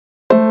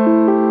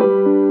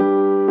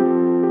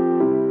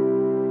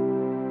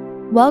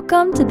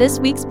Welcome to this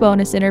week's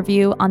bonus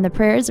interview on the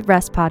Prayers of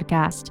Rest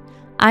podcast.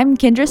 I'm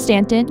Kendra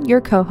Stanton,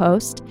 your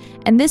co-host,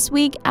 and this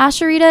week,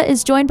 Asheritah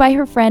is joined by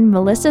her friend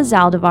Melissa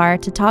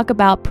Zaldivar to talk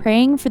about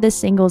praying for the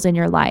singles in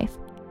your life.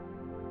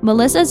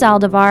 Melissa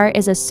Zaldivar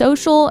is a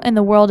social in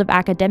the world of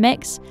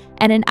academics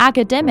and an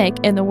academic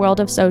in the world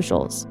of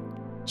socials.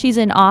 She's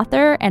an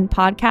author and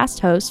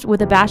podcast host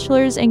with a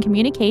bachelor's in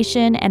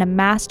communication and a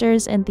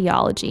master's in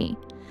theology.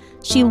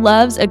 She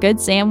loves a good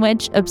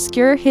sandwich,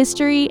 obscure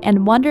history,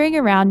 and wandering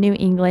around New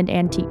England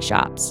antique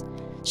shops.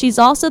 She's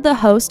also the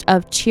host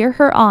of Cheer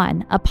Her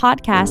On, a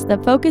podcast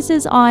that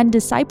focuses on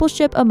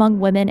discipleship among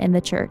women in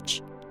the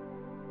church.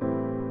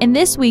 In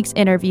this week's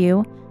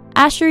interview,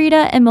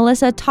 Asheritah and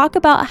Melissa talk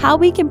about how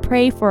we can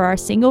pray for our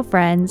single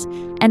friends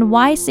and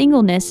why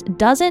singleness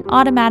doesn't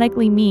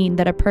automatically mean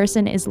that a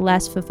person is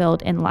less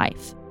fulfilled in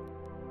life.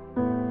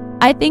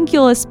 I think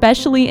you'll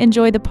especially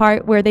enjoy the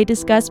part where they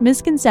discuss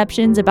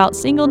misconceptions about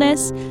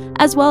singleness,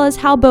 as well as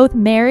how both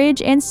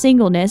marriage and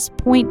singleness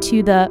point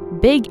to the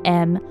big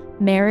M,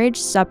 marriage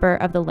supper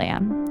of the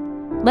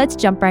Lamb. Let's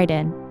jump right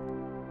in.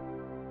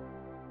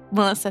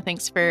 Melissa,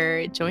 thanks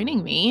for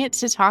joining me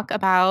to talk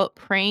about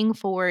praying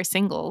for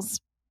singles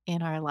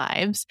in our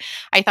lives.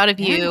 I thought of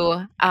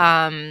you,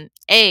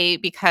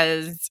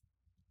 because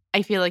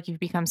I feel like you've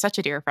become such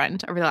a dear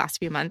friend over the last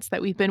few months that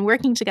we've been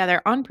working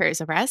together on Prayers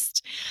of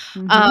Rest.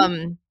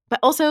 But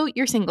also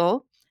you're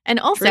single, and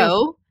also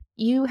True.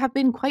 you have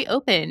been quite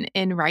open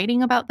in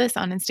writing about this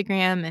on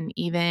Instagram and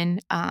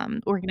even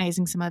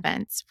organizing some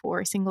events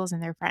for singles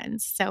and their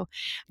friends. So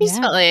I just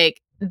felt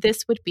like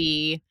this would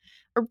be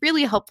a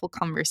really helpful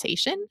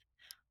conversation.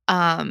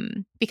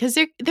 Because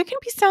there can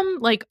be some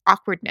like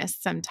awkwardness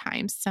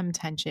sometimes, some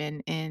tension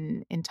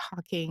in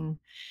talking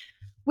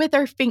with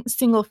our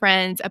single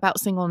friends about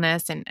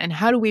singleness and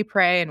how do we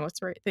pray and what's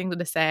the right thing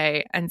to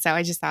say. And so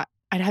I just thought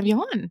I'd have you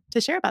on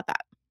to share about that.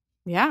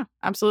 Yeah,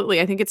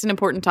 absolutely. I think it's an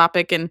important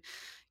topic. And,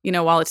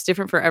 while it's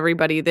different for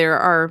everybody, there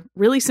are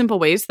really simple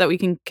ways that we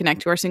can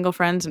connect to our single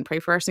friends and pray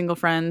for our single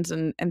friends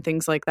and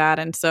things like that.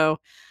 And so,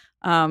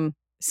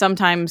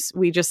 sometimes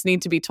we just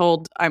need to be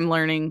told, I'm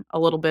learning a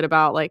little bit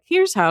about like,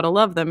 here's how to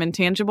love them in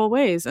tangible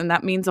ways. And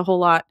that means a whole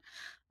lot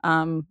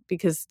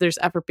because there's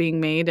effort being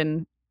made.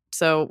 And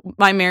so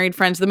my married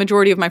friends, the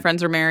majority of my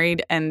friends are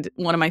married. And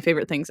one of my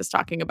favorite things is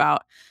talking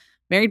about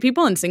married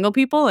people and single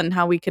people and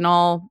how we can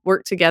all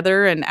work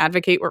together and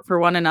advocate for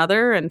one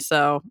another. And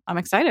so I'm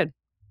excited.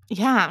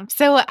 Yeah.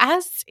 So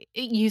as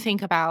you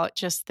think about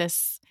just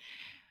this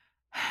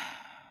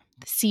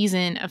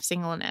season of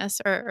singleness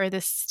or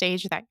this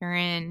stage that you're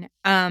in,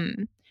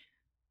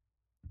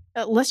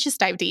 let's just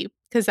dive deep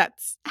because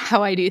that's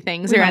how I do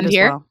things around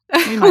here.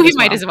 We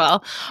might as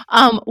well.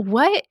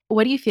 What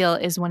do you feel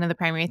is one of the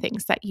primary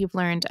things that you've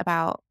learned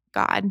about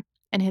God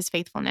and his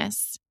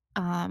faithfulness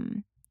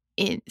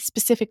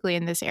specifically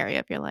in this area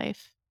of your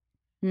life?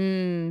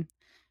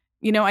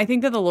 I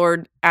think that the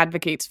Lord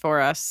advocates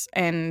for us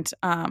and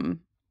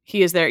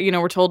he is there.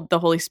 We're told the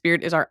Holy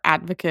Spirit is our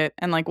advocate.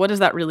 And like, what does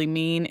that really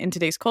mean in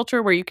today's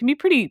culture where you can be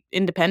pretty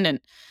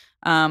independent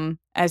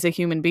as a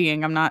human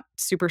being? I'm not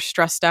super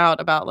stressed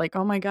out about like,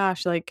 oh my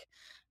gosh, like,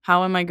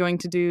 how am I going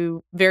to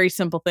do very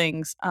simple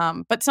things?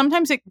 But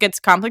sometimes it gets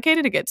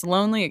complicated. It gets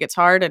lonely. It gets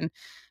hard. And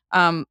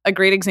a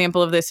great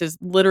example of this is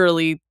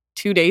literally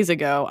 2 days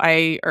ago.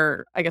 I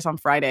guess on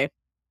Friday.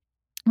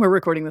 We're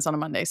recording this on a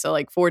Monday. So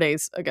like 4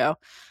 days ago,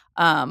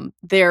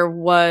 there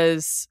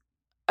was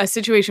a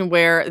situation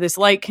where this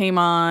light came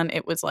on.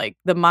 It was like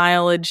the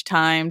mileage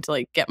time to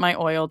like get my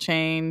oil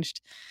changed.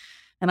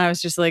 And I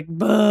was just like,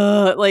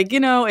 "Buh." Like,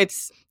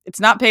 it's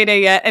not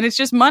payday yet. And it's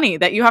just money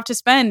that you have to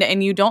spend.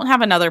 And you don't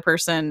have another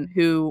person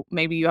who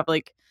maybe you have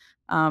like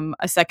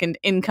a second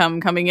income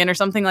coming in or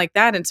something like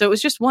that. And so it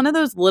was just one of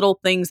those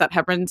little things that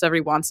happens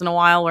every once in a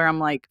while where I'm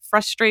like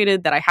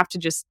frustrated that I have to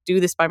just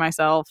do this by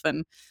myself.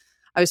 And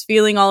I was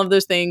feeling all of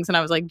those things. And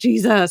I was like,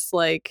 Jesus,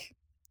 like,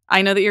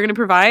 I know that you're going to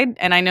provide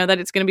and I know that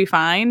it's going to be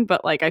fine.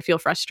 But like, I feel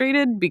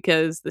frustrated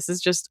because this is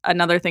just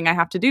another thing I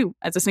have to do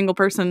as a single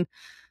person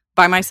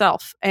by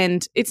myself.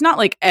 And it's not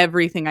like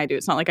everything I do.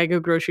 It's not like I go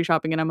grocery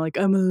shopping and I'm like,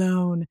 I'm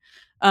alone.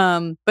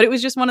 But it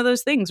was just one of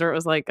those things where it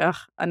was like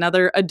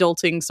another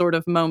adulting sort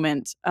of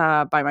moment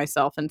by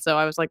myself. And so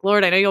I was like,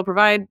 Lord, I know you'll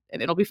provide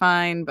and it'll be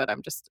fine, but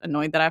I'm just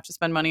annoyed that I have to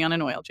spend money on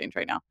an oil change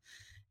right now.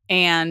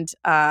 And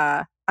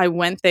I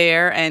went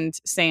there and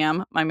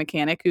Sam, my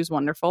mechanic, who's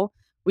wonderful,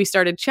 we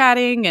started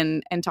chatting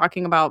and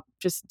talking about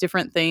just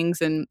different things.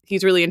 And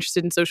he's really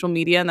interested in social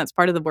media and that's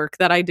part of the work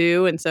that I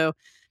do. And so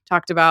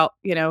talked about,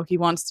 he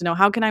wants to know,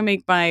 how can I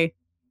make my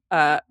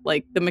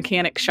like the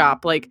mechanic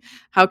shop, like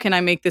how can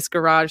I make this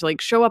garage like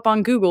show up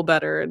on Google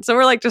better? And so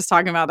we're like just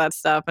talking about that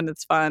stuff and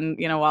it's fun,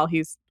 while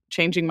he's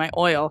changing my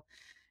oil.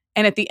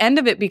 And at the end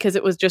of it, because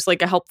it was just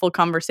like a helpful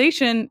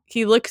conversation,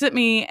 he looks at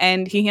me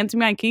and he hands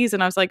me my keys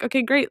and I was like,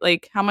 okay, great.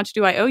 Like, how much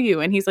do I owe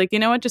you? And he's like, you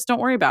know what? Just don't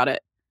worry about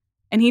it.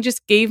 And he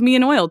just gave me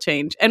an oil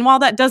change. And while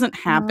that doesn't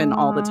happen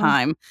all the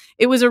time,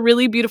 it was a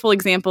really beautiful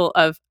example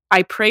of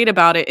I prayed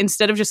about it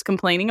instead of just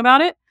complaining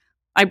about it.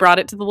 I brought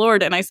it to the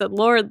Lord and I said,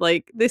 Lord,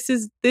 like this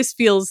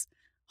feels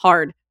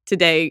hard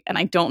today and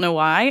I don't know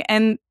why.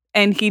 And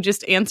he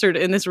just answered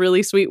in this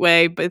really sweet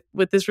way, but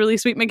with this really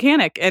sweet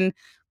mechanic. And,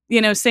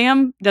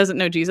 Sam doesn't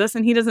know Jesus,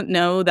 and he doesn't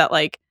know that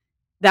like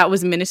that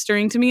was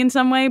ministering to me in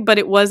some way, but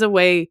it was a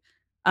way.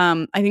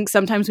 I think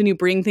sometimes when you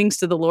bring things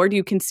to the Lord,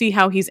 you can see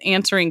how he's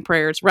answering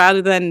prayers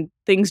rather than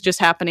things just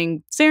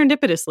happening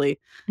serendipitously.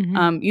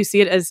 Mm-hmm. You see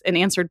it as an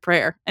answered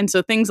prayer. And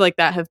so things like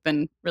that have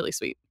been really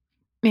sweet.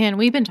 Man,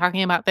 we've been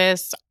talking about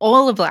this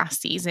all of last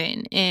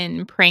season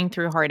in praying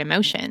through hard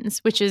emotions,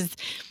 which is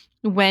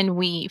when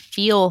we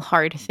feel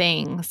hard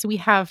things, we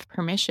have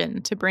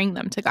permission to bring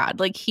them to God.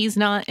 Like he's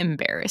not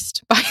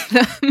embarrassed by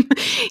them.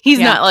 He's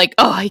not like,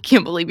 oh, I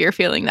can't believe you're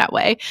feeling that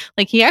way.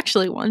 Like he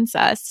actually wants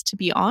us to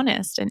be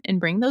honest and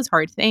bring those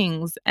hard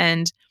things.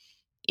 And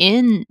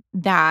in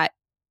that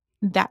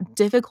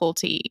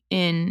difficulty,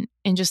 in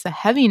just the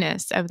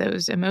heaviness of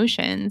those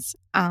emotions,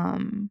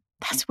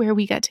 that's where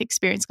we get to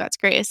experience God's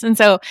grace. And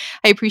so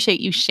I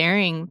appreciate you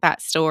sharing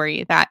that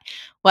story, that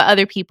what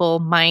other people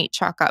might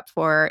chalk up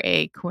for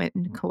a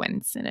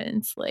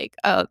coincidence, like,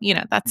 oh,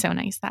 that's so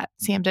nice that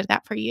Sam did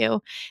that for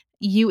you.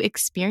 You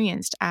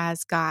experienced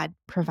as God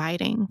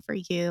providing for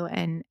you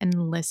and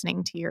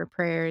listening to your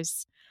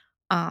prayers.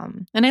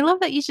 And I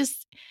love that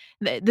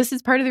this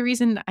is part of the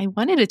reason I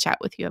wanted to chat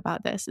with you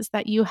about this, is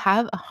that you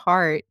have a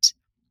heart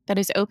that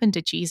is open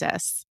to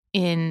Jesus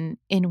in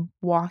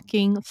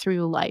walking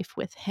through life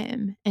with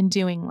him and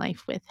doing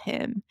life with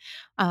him.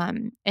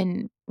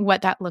 And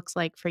what that looks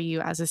like for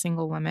you as a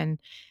single woman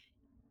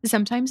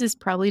sometimes is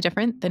probably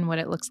different than what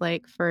it looks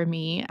like for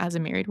me as a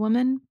married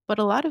woman, but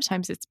a lot of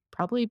times it's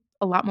probably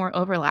a lot more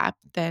overlap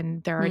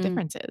than there are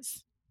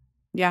differences.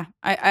 Yeah,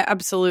 I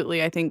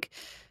absolutely. I think,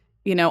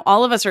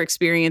 all of us are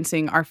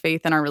experiencing our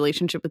faith and our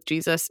relationship with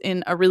Jesus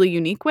in a really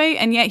unique way.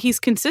 And yet he's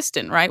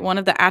consistent, right? One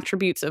of the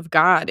attributes of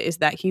God is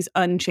that he's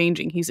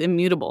unchanging. He's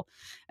immutable.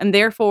 And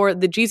therefore,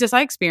 the Jesus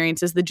I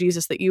experience is the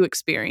Jesus that you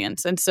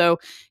experience. And so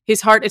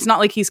his heart, it's not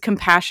like he's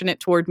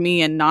compassionate toward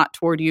me and not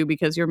toward you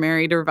because you're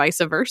married or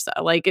vice versa.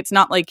 Like, it's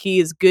not like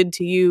he is good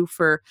to you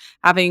for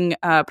having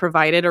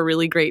provided a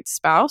really great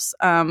spouse.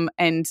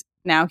 And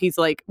now he's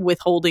like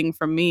withholding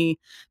from me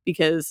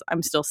because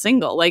I'm still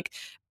single. Like,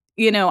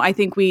 I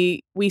think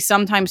we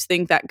sometimes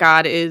think that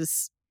God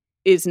is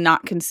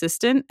not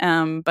consistent.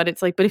 But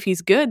it's like, but if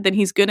he's good, then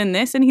he's good in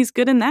this and he's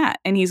good in that.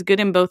 And he's good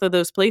in both of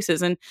those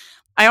places. And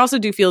I also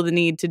do feel the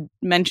need to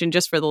mention,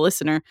 just for the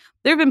listener,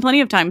 there have been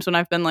plenty of times when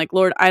I've been like,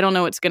 Lord, I don't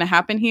know what's going to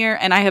happen here.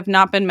 And I have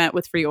not been met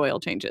with free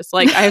oil changes.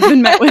 Like I have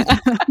been met with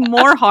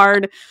more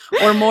hard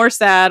or more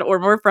sad or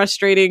more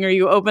frustrating, or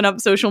you open up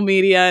social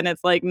media and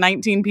it's like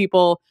 19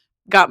 people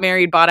got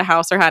married, bought a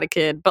house, or had a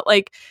kid. But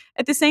like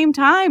at the same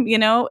time,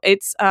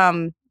 it's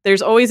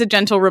there's always a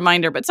gentle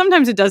reminder, but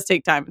sometimes it does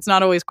take time. It's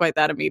not always quite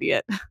that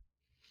immediate.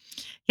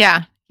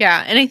 Yeah.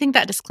 And I think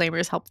that disclaimer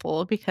is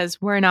helpful because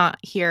we're not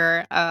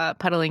here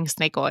peddling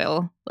snake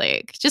oil.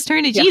 Like, just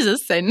turn to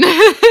Jesus and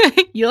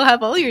you'll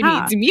have all your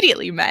needs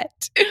immediately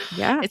met.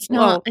 Yeah. It's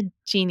not a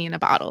genie in a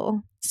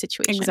bottle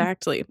situation.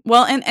 Exactly.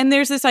 Well, and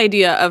there's this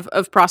idea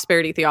of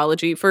prosperity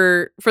theology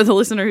for the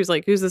listener who's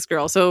like, who's this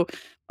girl? So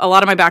a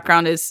lot of my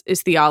background is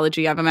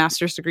theology. I have a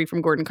master's degree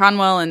from Gordon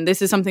Conwell, and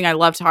this is something I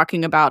love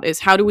talking about, is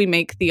how do we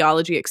make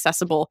theology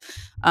accessible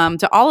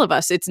to all of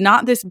us? It's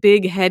not this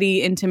big,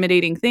 heady,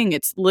 intimidating thing.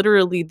 It's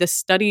literally the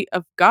study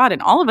of God,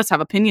 and all of us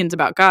have opinions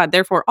about God.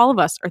 Therefore, all of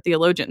us are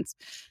theologians.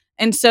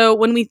 And so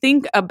when we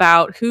think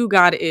about who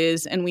God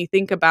is, and we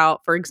think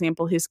about, for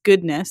example, his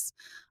goodness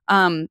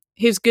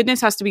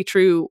has to be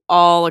true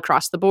all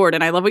across the board.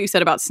 And I love what you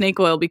said about snake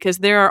oil, because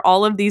there are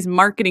all of these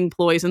marketing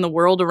ploys in the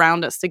world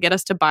around us to get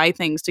us to buy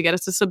things, to get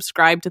us to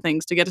subscribe to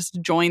things, to get us to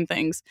join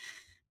things.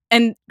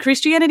 And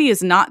Christianity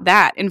is not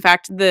that. In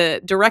fact,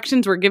 the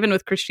directions we're given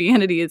with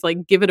Christianity is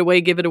like, give it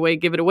away, give it away,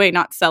 give it away,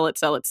 not sell it,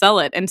 sell it, sell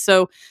it. And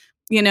so,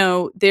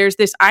 there's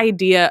this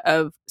idea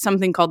of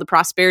something called the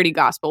prosperity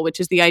gospel, which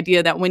is the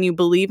idea that when you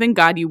believe in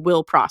God, you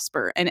will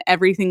prosper and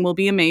everything will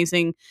be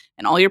amazing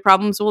and all your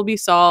problems will be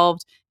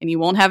solved and you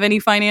won't have any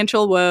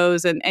financial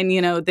woes. And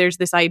there's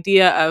this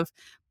idea of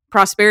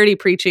prosperity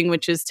preaching,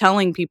 which is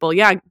telling people,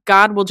 yeah,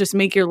 God will just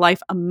make your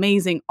life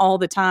amazing all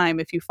the time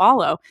if you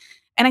follow.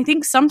 And I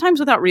think sometimes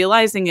without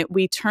realizing it,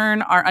 we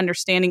turn our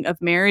understanding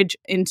of marriage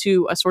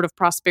into a sort of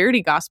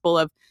prosperity gospel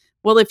of,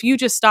 well, if you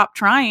just stop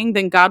trying,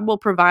 then God will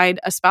provide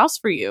a spouse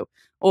for you.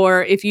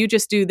 Or if you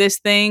just do this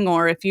thing,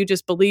 or if you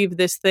just believe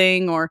this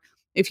thing, or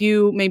if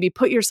you maybe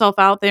put yourself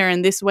out there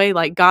in this way,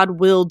 like God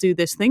will do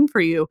this thing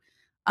for you.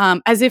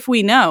 As if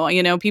we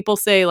know, people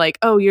say like,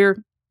 oh, you're,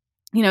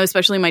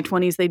 especially in my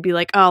 20s, they'd be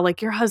like, oh,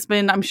 like your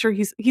husband, I'm sure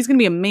he's going to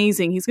be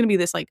amazing. He's going to be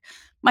this like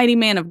mighty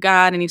man of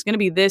God and he's going to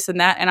be this and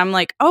that. And I'm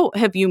like, oh,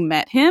 have you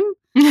met him?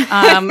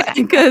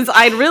 Because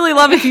I'd really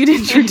love if you'd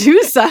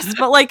introduce us.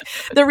 But like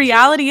the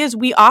reality is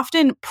we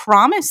often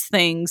promise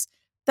things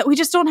that we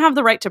just don't have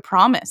the right to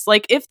promise.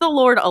 Like if the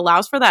Lord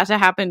allows for that to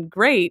happen,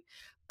 great.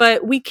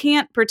 But we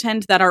can't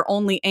pretend that our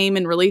only aim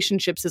in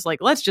relationships is like,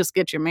 let's just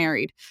get you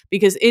married.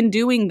 Because in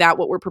doing that,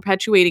 what we're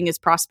perpetuating is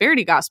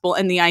prosperity gospel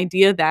and the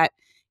idea that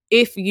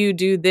if you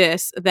do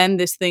this, then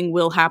this thing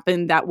will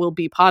happen that will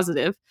be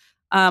positive.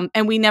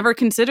 And we never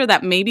consider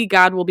that maybe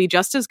God will be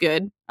just as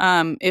good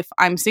if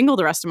I'm single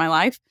the rest of my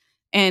life.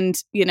 And,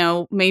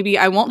 maybe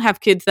I won't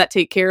have kids that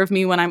take care of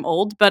me when I'm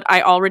old, but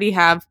I already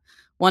have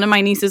one of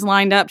my nieces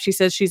lined up. She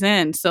says she's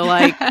in. So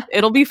like,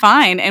 it'll be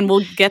fine. And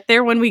we'll get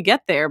there when we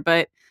get there.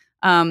 But,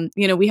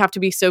 we have to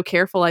be so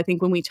careful, I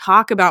think, when we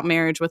talk about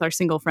marriage with our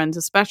single friends,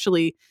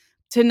 especially,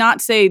 to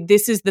not say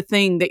this is the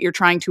thing that you're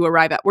trying to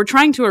arrive at. We're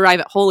trying to arrive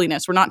at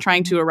holiness. We're not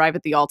trying to arrive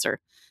at the altar.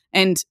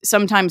 And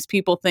sometimes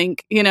people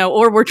think,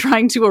 or we're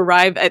trying to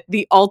arrive at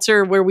the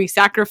altar where we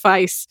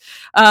sacrifice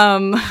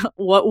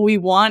what we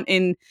want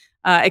in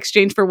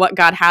exchange for what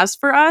God has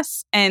for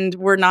us. And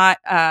we're not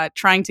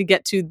trying to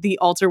get to the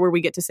altar where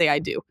we get to say, I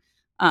do.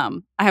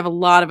 I have a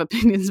lot of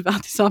opinions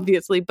about this,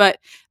 obviously, but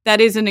that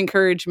is an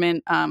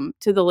encouragement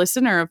to the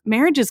listener of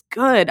marriage is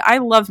good. I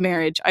love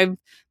marriage. I've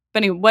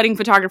been a wedding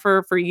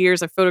photographer for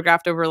years. I've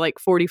photographed over like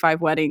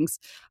 45 weddings.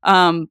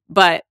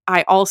 But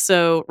I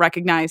also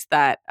recognize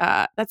that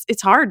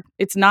it's hard.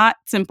 It's not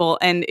simple.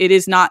 And it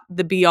is not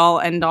the be all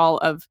end all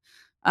of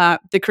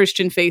the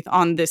Christian faith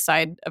on this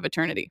side of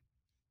eternity.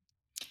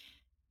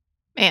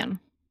 Man,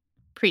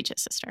 preach it,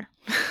 sister.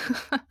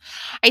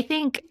 I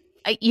think,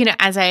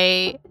 as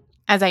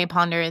I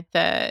ponder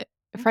the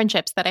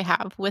friendships that I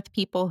have with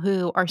people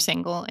who are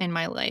single in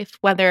my life,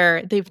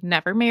 whether they've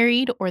never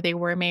married or they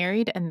were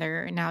married and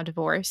they're now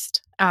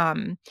divorced.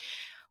 Flavia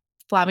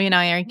and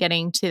I are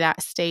getting to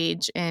that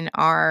stage in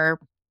our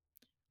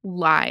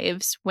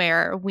lives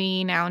where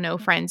we now know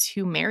friends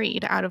who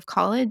married out of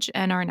college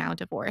and are now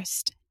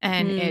divorced.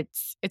 And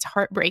it's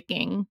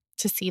heartbreaking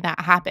to see that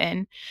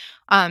happen.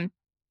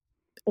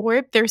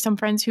 Or there's some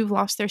friends who've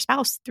lost their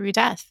spouse through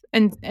death.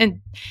 And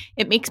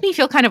it makes me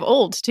feel kind of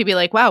old to be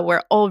like, wow,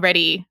 we're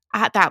already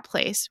at that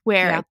place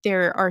where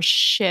there are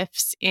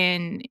shifts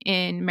in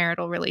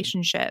marital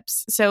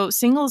relationships. So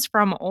singles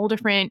from all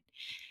different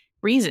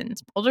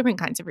reasons, all different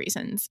kinds of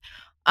reasons.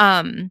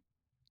 And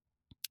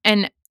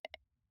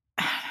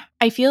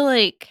I feel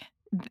like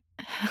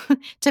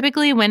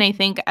typically when I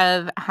think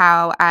of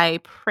how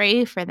I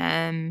pray for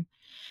them,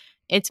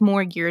 it's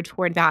more geared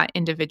toward that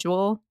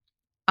individual.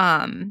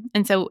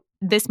 And so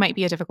this might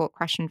be a difficult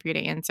question for you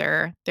to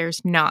answer.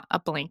 There's not a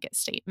blanket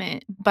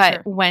statement, but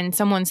sure. When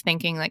someone's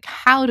thinking like,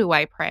 how do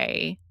I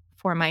pray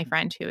for my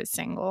friend who is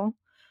single?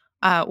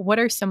 What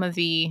are some of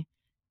the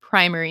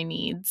primary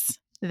needs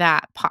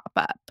that pop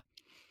up?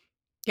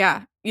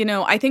 Yeah.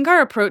 I think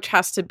our approach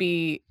has to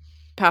be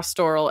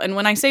pastoral. And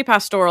when I say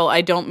pastoral,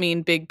 I don't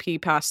mean big P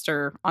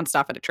pastor on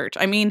staff at a church.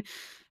 I mean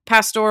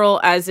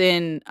pastoral as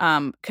in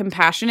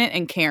compassionate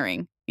and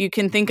caring. You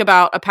can think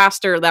about a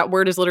pastor, that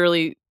word is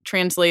literally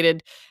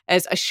translated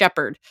as a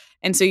shepherd.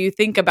 And so you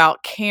think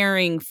about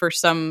caring for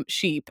some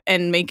sheep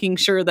and making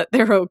sure that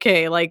they're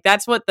okay. Like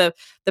that's what the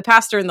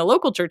pastor in the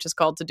local church is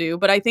called to do.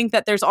 But I think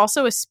that there's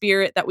also a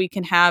spirit that we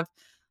can have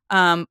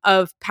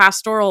of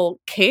pastoral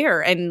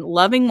care and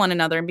loving one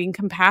another and being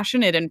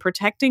compassionate and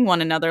protecting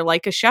one another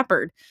like a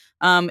shepherd.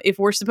 If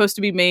we're supposed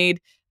to be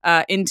made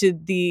into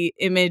the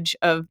image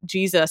of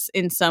Jesus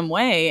in some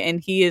way,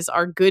 and he is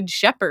our good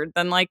shepherd,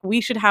 then like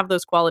we should have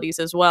those qualities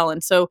as well.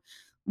 And so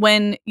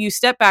when you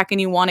step back and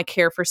you want to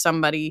care for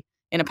somebody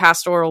in a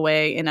pastoral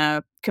way, in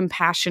a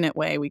compassionate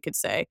way, we could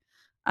say,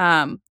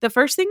 the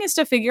first thing is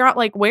to figure out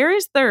like, where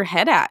is their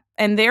head at?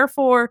 And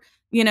therefore,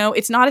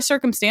 it's not a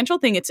circumstantial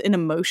thing. It's an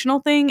emotional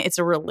thing. It's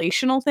a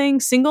relational thing.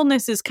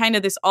 Singleness is kind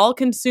of this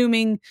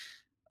all-consuming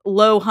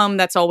low hum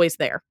that's always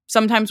there.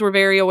 Sometimes we're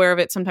very aware of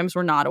it. Sometimes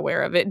we're not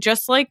aware of it.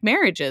 Just like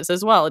marriages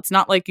as well. It's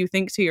not like you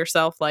think to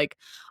yourself, like,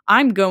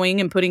 I'm going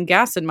and putting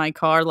gas in my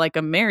car like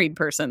a married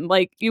person.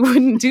 Like you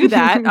wouldn't do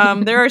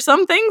that. There are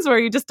some things where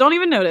you just don't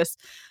even notice.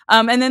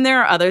 And then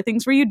there are other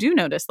things where you do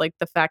notice, like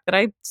the fact that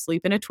I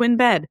sleep in a twin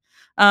bed.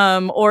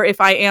 Or if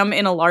I am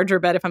in a larger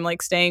bed, if I'm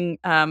like staying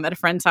at a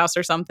friend's house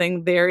or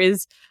something,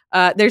 there's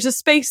a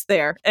space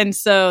there. And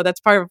so that's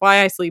part of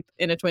why I sleep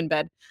in a twin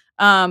bed.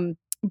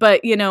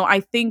 But, I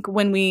think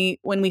when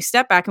we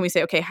step back and we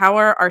say, okay, how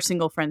are our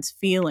single friends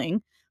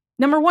feeling?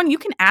 Number one, you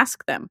can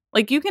ask them.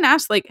 Like, you can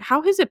ask, like,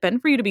 how has it been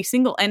for you to be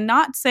single? And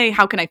not say,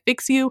 how can I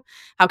fix you?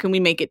 How can we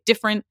make it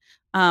different?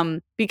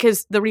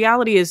 Because the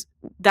reality is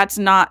that's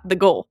not the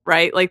goal,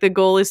 right? Like, the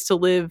goal is to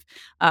live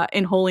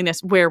in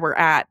holiness where we're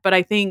at. But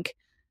I think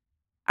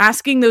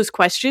asking those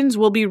questions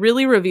will be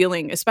really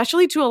revealing,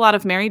 especially to a lot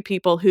of married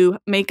people who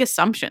make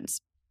assumptions.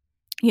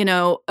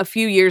 A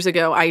few years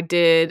ago, I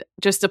did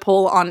just a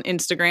poll on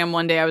Instagram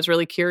one day. I was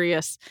really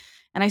curious.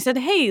 And I said,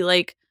 hey,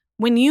 like,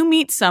 when you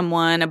meet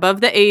someone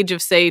above the age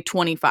of, say,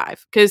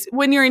 25, because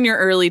when you're in your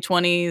early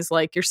 20s,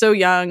 like, you're so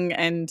young.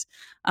 And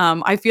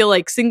I feel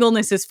like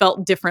singleness is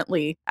felt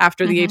differently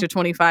after the age of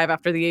 25,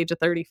 after the age of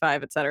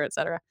 35, et cetera, et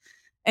cetera.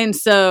 And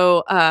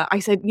so I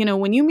said,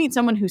 when you meet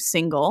someone who's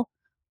single,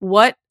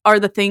 what's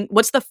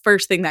the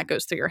first thing that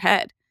goes through your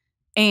head?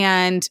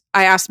 And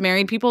I asked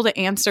married people to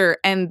answer,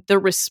 and the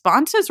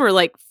responses were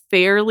like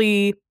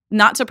fairly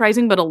not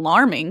surprising, but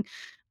alarming.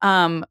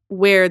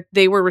 where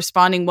they were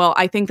responding, well,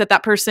 I think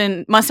that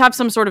person must have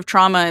some sort of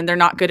trauma and they're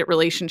not good at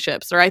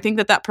relationships. Or I think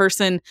that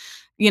person,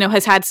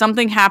 has had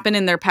something happen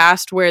in their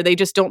past where they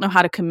just don't know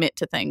how to commit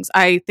to things.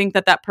 I think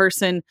that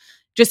person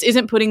just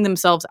isn't putting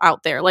themselves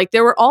out there. Like,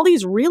 there were all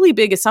these really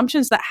big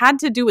assumptions that had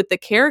to do with the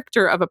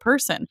character of a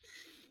person.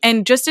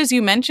 And just as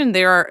you mentioned,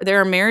 there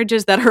are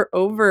marriages that are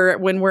over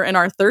when we're in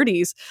our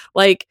 30s.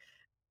 Like,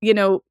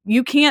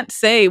 you can't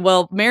say,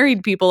 well,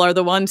 married people are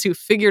the ones who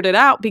figured it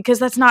out, because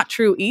that's not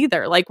true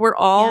either. Like, we're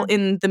all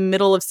in the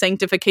middle of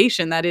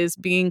sanctification, that is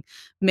being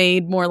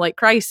made more like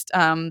Christ,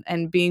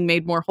 and being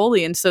made more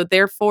holy. And so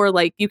therefore,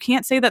 like, you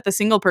can't say that the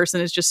single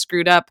person is just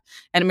screwed up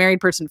and a married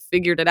person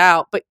figured it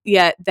out. But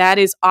yet that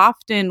is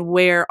often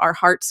where our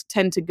hearts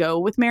tend to go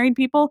with married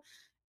people.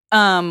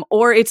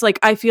 Or it's like,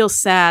 I feel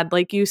sad,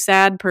 like, you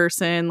sad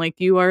person, like,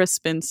 you are a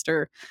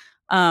spinster.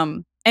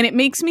 And it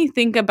makes me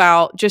think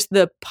about just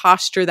the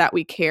posture that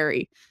we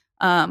carry.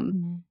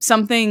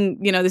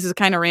 Something, this is a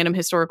kind of random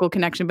historical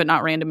connection, but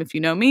not random if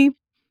you know me.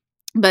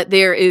 But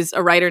there is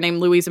a writer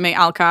named Louisa May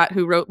Alcott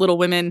who wrote Little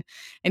Women,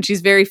 and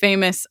she's very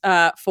famous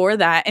for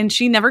that. And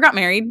she never got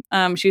married.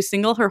 She was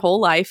single her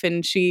whole life,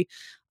 and she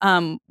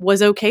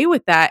was okay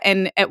with that.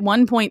 And at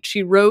one point,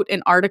 she wrote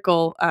an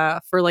article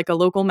for like a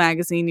local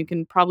magazine. You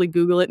can probably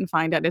Google it and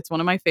find it. It's one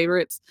of my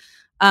favorites.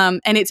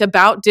 And it's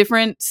about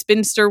different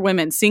spinster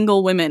women,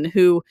 single women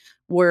who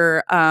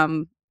were,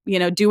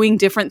 doing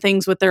different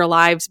things with their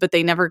lives, but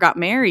they never got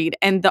married.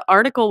 And the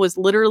article was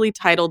literally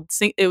titled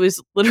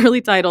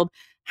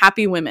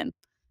Happy Women.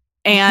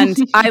 And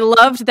I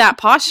loved that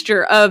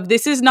posture of,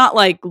 this is not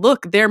like,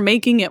 look, they're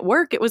making it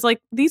work. It was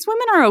like, these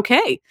women are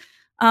okay.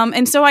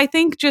 And so I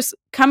think just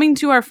coming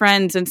to our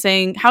friends and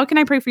saying, how can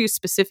I pray for you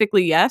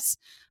specifically? Yes.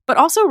 But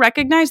also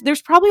recognize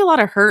there's probably a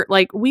lot of hurt.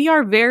 Like, we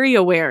are very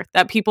aware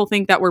that people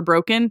think that we're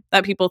broken,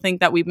 that people think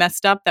that we've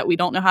messed up, that we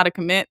don't know how to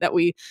commit, that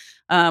we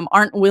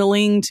aren't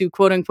willing to,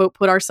 quote unquote,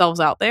 put ourselves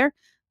out there.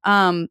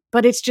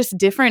 But it's just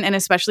different. And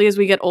especially as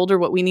we get older,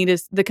 what we need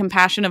is the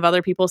compassion of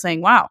other people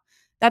saying, wow,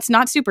 that's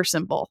not super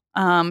simple.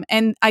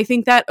 And I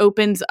think that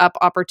opens up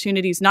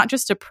opportunities, not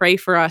just to pray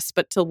for us,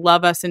 but to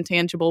love us in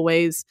tangible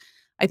ways.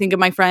 I think of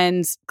my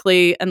friends,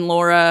 Clay and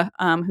Laura,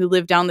 who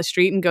live down the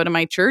street and go to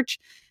my church.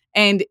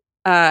 And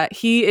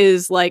he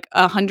is like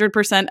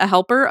 100% a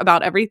helper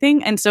about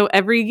everything. And so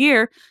every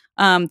year,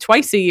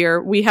 twice a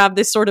year, we have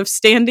this sort of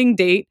standing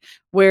date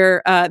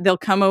where they'll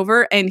come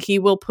over and he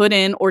will put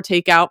in or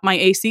take out my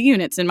AC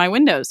units in my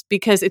windows,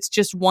 because it's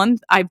just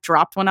I've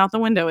dropped one out the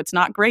window. It's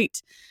not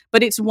great,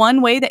 but it's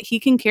one way that he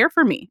can care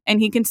for me. And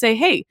he can say,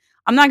 hey,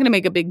 I'm not going to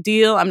make a big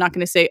deal. I'm not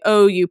going to say,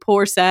 oh, you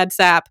poor sad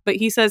sap. But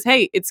he says,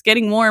 hey, it's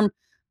getting warm.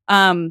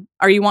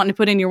 Are you wanting to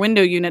put in your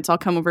window units? I'll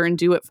come over and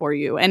do it for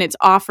you. And it's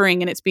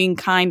offering, and it's being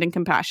kind and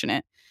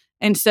compassionate.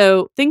 And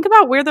so think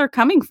about where they're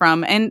coming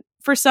from. And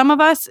for some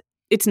of us,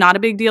 it's not a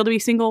big deal to be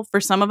single.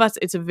 For some of us,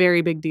 it's a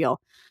very big deal.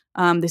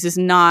 This is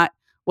not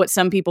what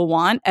some people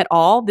want at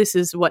all. This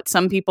is what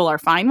some people are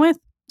fine with.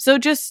 So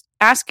just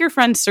ask your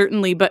friends,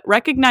 certainly, but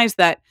recognize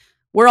that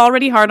we're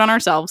already hard on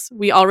ourselves.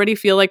 We already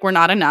feel like we're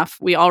not enough.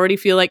 We already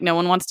feel like no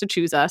one wants to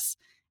choose us.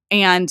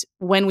 And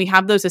when we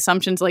have those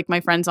assumptions, like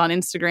my friends on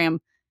Instagram,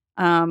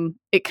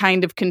 it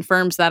kind of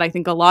confirms that. I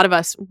think a lot of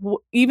us,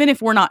 even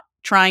if we're not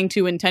trying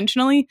to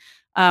intentionally,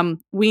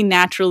 we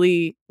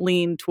naturally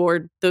lean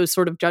toward those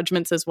sort of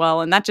judgments as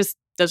well. And that just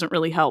doesn't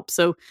really help.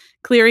 So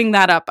clearing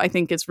that up, I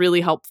think, is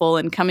really helpful.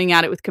 And coming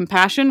at it with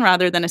compassion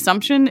rather than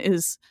assumption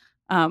is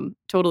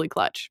totally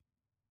clutch.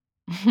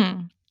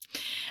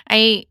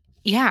 I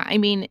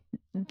mean,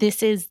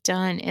 this is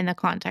done in the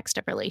context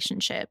of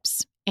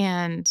relationships.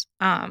 And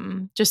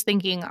just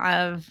thinking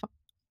of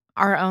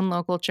our own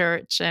local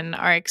church and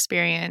our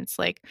experience,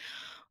 like,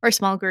 our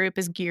small group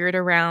is geared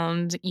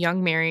around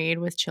young married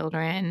with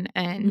children.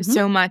 And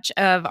so much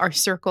of our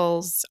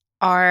circles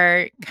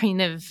are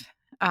kind of,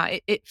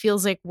 it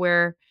feels like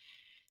we're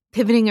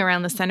pivoting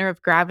around the center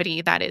of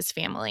gravity that is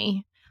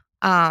family.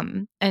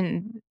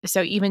 And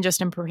so even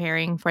just in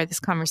preparing for this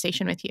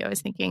conversation with you, I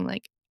was thinking,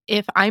 like,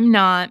 if I'm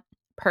not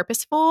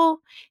purposeful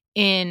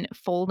in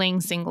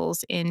folding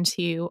singles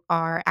into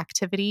our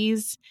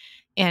activities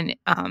and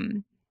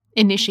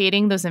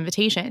initiating those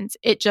invitations,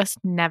 it just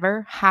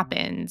never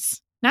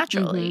happens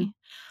naturally.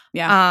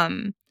 Yeah.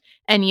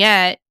 And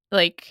yet,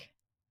 like,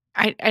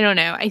 I don't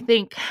know. I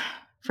think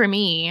for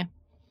me,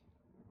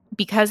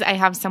 because I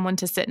have someone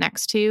to sit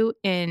next to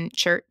in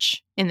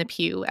church in the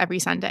pew every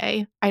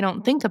Sunday, I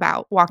don't think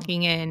about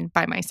walking in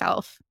by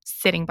myself,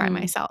 sitting by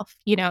myself,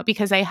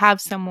 because I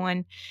have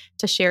someone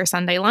to share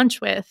Sunday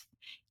lunch with.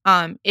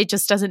 It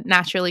just doesn't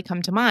naturally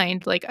come to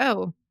mind, like,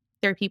 oh,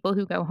 there are people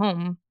who go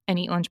home and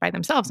eat lunch by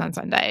themselves on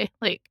Sunday.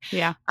 Like,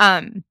 yeah.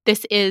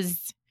 This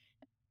is,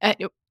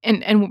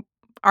 and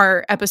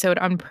our episode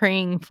on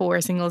praying for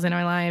singles in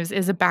our lives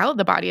is about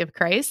the body of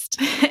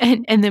Christ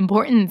and the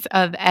importance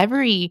of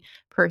every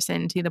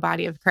person to the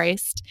body of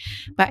Christ.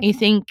 But I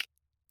think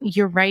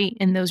you're right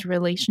in those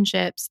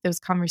relationships, those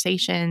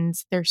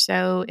conversations, they're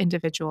so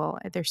individual,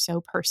 they're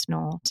so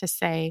personal to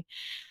say,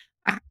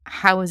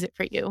 how is it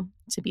for you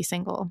to be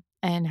single?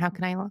 And how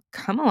can I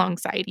come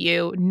alongside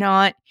you,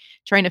 not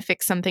trying to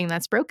fix something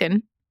that's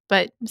broken,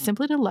 but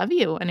simply to love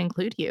you and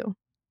include you?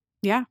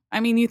 Yeah. I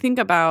mean, you think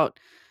about,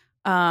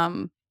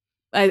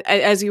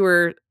 as you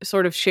were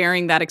sort of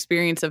sharing that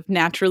experience of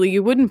naturally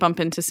you wouldn't bump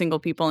into single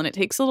people and it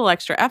takes a little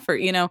extra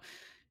effort,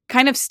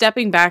 kind of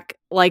stepping back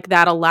like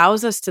that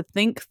allows us to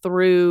think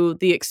through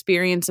the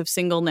experience of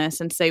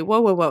singleness and say,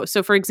 whoa, whoa, whoa.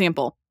 So, for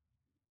example,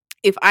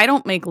 if I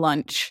don't make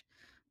lunch,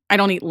 I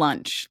don't eat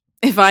lunch.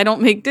 If I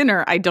don't make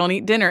dinner, I don't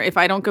eat dinner. If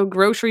I don't go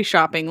grocery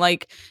shopping,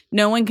 like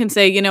no one can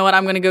say, you know what,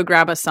 I'm going to go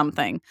grab us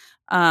something.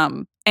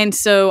 And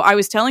so I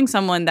was telling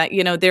someone that,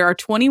 there are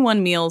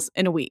 21 meals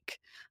in a week,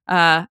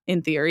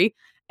 in theory.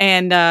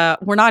 And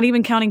we're not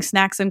even counting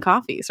snacks and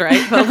coffees,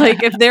 right? But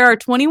like if there are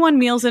 21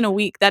 meals in a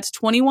week, that's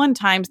 21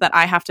 times that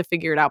I have to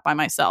figure it out by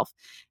myself.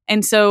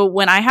 And so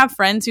when I have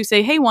friends who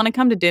say, hey, want to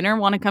come to dinner,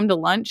 want to come to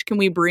lunch, can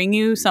we bring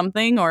you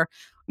something? Or,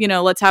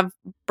 let's have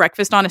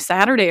breakfast on a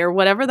Saturday or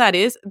whatever that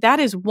is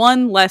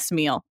one less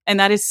meal. And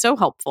that is so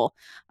helpful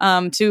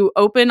to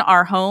open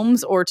our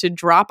homes or to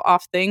drop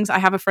off things. I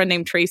have a friend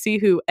named Tracy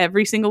who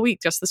every single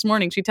week, just this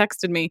morning, she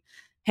texted me,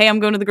 hey, I'm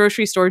going to the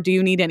grocery store. Do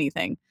you need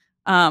anything?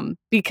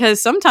 Because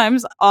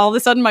sometimes all of a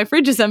sudden my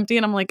fridge is empty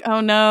and I'm like,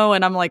 oh no.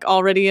 And I'm like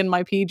already in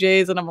my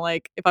PJs and I'm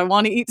like, if I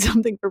want to eat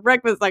something for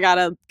breakfast, I got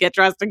to get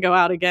dressed and go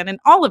out again. And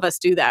all of us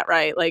do that,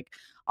 right? Like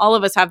all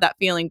of us have that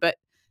feeling, but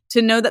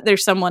to know that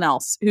there's someone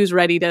else who's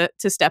ready to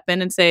step in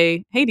and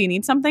say, hey, do you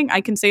need something? I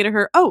can say to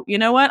her, oh, you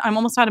know what? I'm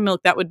almost out of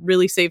milk. That would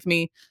really save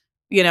me,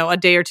 a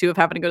day or two of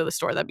having to go to the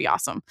store. That'd be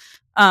awesome.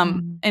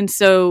 And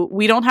so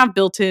we don't have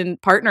built-in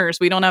partners.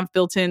 We don't have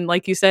built-in,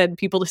 like you said,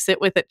 people to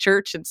sit with at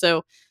church. And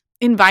so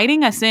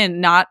inviting us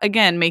in, not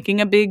again, making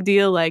a big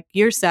deal like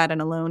you're sad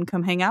and alone,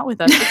 come hang out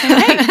with us. But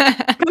saying,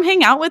 hey, come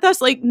hang out with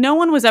us. Like no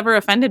one was ever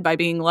offended by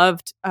being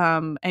loved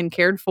and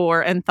cared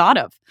for and thought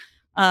of.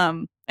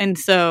 And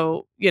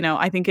so,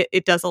 I think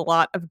it does a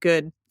lot of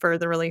good for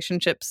the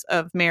relationships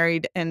of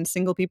married and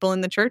single people in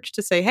the church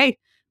to say, hey,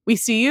 we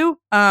see you.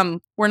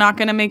 We're not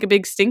going to make a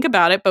big stink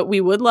about it, but we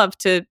would love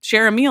to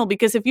share a meal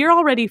because if you're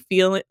already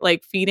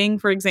like feeding,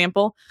 for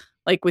example,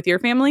 like with your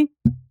family,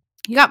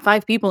 you got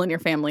 5 people in your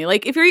family.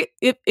 Like if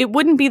it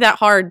wouldn't be that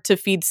hard to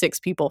feed 6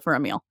 people for a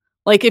meal.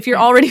 Like if you're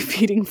already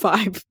feeding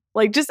 5,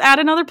 like just add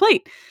another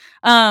plate.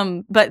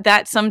 But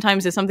that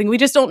sometimes is something we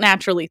just don't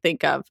naturally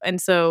think of. And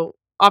so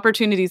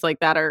opportunities like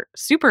that are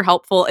super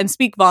helpful and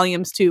speak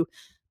volumes to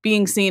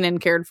being seen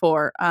and cared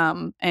for.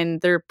 And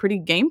they're pretty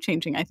game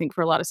changing, I think,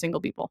 for a lot of single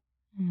people.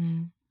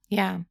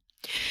 Yeah.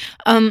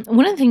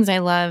 One of the things I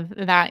love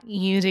that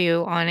you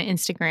do on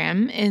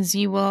Instagram is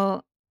you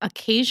will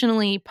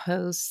occasionally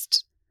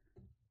post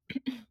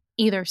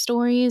either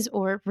stories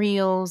or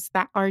reels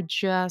that are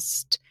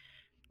just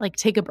like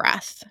take a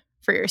breath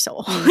for your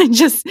soul and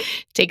just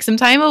take some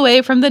time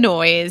away from the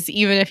noise,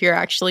 even if you're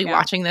actually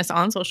watching this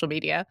on social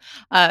media.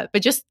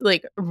 But just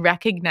like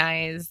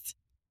recognize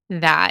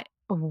that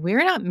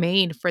we're not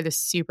made for the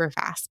super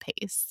fast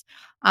pace.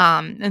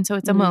 And so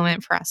it's a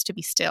moment for us to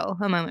be still,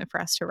 a moment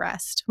for us to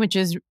rest, which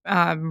is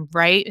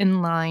right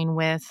in line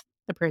with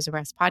the Prayers of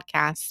Rest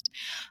podcast.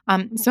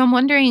 So I'm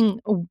wondering,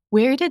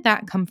 where did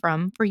that come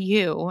from for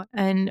you?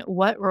 And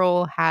what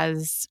role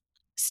has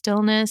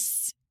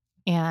stillness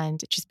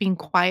and just being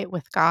quiet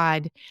with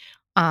God,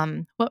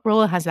 what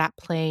role has that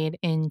played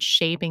in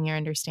shaping your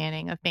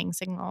understanding of being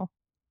single?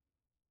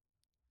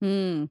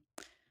 Well,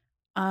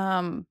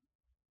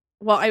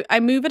 I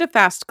move at a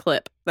fast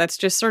clip. That's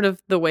just sort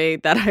of the way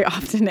that I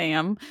often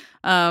am.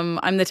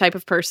 I'm the type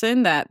of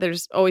person that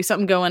there's always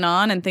something going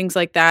on and things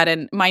like that.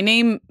 And my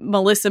name,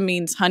 Melissa,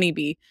 means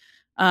honeybee.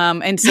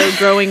 And so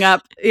growing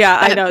up,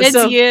 I know. It's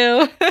so,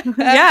 you.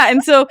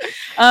 And so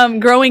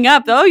growing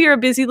up, oh, you're a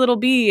busy little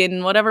bee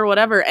and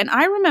whatever. And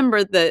I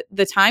remember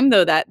the time,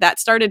 though, that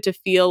started to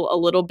feel a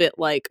little bit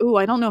like, oh,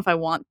 I don't know if I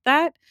want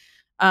that.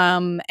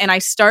 And I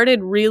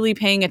started really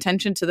paying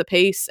attention to the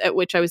pace at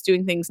which I was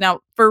doing things.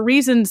 Now, for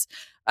reasons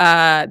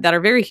that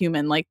are very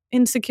human, like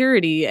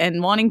insecurity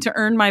and wanting to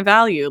earn my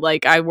value.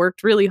 Like I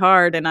worked really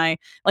hard and I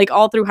like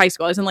all through high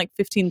school, I was in like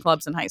 15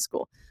 clubs in high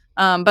school.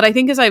 But I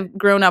think as I've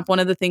grown up, one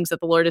of the things that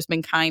the Lord has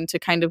been kind to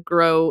kind of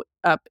grow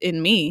up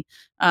in me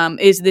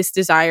is this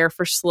desire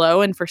for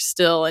slow and for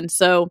still. And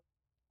so,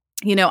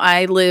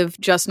 I live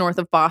just north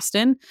of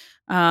Boston,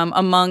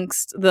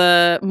 amongst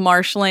the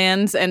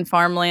marshlands and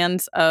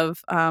farmlands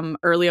of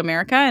early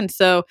America. And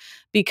so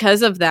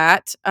because of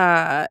that,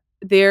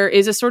 there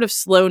is a sort of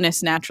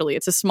slowness naturally.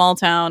 It's a small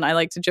town. I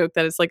like to joke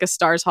that it's like a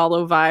Stars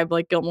Hollow vibe,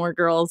 like Gilmore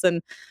Girls.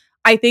 And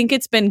I think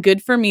it's been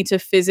good for me to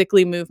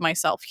physically move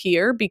myself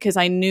here because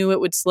I knew it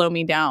would slow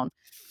me down.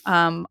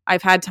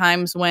 I've had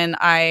times when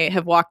I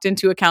have walked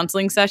into a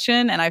counseling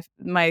session and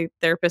my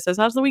therapist says,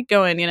 how's the week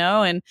going?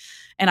 And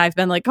I've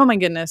been like, oh my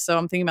goodness. So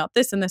I'm thinking about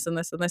this and this and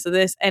this and this and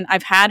this. And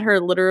I've had her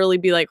literally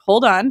be like,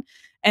 hold on,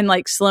 and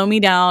like slow me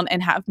down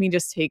and have me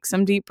just take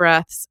some deep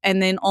breaths.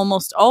 And then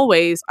almost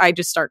always I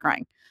just start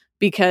crying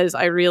because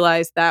I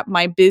realize that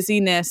my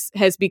busyness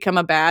has become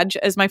a badge,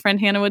 as my friend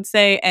Hannah would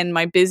say. And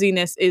my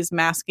busyness is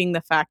masking the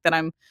fact that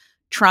I'm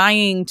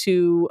trying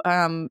to,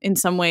 in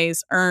some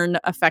ways, earn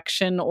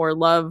affection or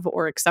love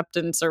or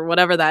acceptance or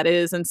whatever that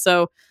is. And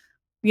so,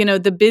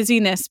 the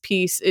busyness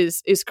piece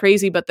is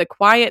crazy, but the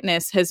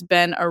quietness has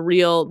been a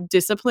real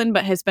discipline,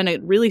 but has been a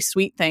really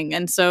sweet thing.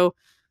 And so,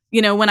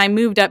 when I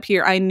moved up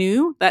here, I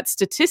knew that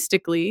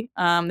statistically,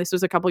 this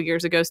was a couple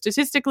years ago,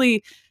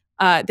 statistically,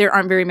 there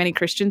aren't very many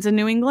Christians in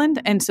New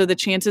England. And so the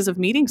chances of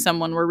meeting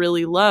someone were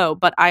really low.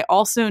 But I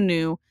also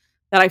knew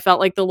that I felt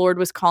like the Lord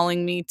was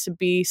calling me to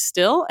be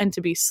still and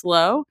to be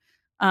slow.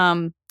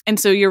 And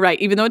so you're right,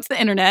 even though it's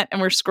the internet and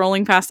we're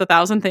scrolling past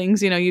 1,000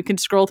 things, you can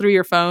scroll through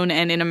your phone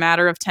and in a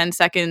matter of 10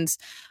 seconds,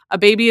 a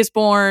baby is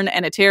born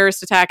and a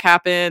terrorist attack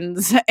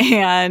happens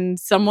and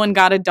someone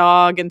got a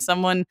dog and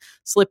someone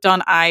slipped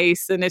on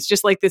ice. And it's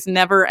just like this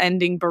never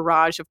ending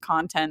barrage of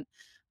content.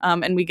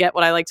 And we get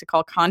what I like to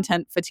call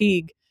content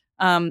fatigue.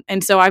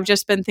 And so I've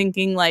just been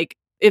thinking, like,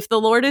 if the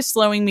Lord is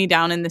slowing me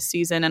down in this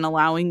season and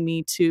allowing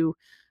me to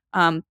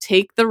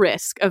take the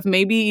risk of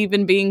maybe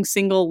even being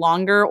single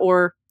longer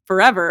or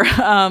forever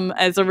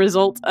as a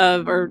result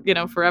of, or,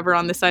 forever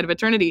on this side of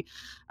eternity,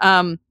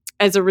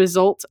 as a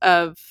result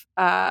of,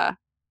 the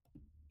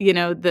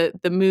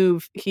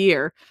move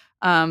here,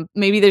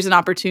 maybe there's an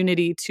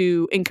opportunity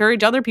to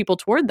encourage other people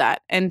toward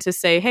that and to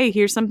say, hey,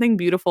 here's something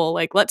beautiful.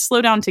 Like, let's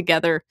slow down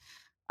together.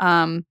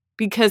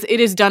 Because it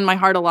has done my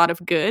heart a lot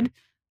of good.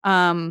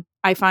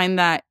 I find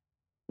that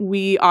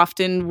we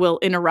often will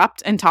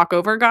interrupt and talk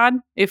over God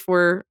if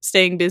we're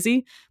staying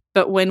busy.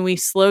 But when we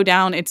slow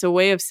down, it's a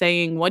way of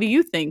saying, what do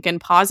you think?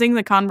 And pausing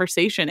the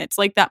conversation. It's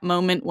like that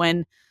moment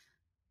when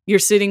you're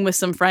sitting with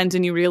some friends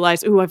and you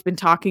realize, oh, I've been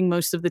talking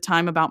most of the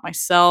time about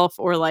myself,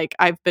 or like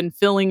I've been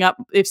filling up,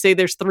 if say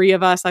there's 3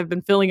 of us, I've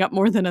been filling up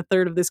more than a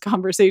third of this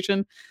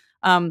conversation.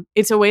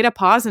 It's a way to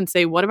pause and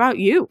say, what about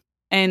you?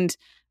 And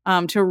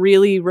to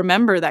really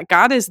remember that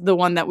God is the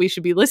one that we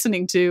should be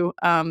listening to.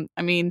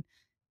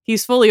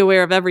 He's fully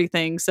aware of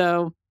everything.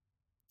 So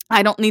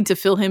I don't need to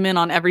fill him in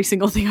on every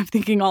single thing I'm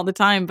thinking all the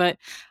time, but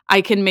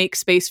I can make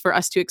space for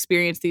us to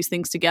experience these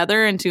things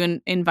together and to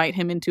invite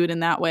him into it in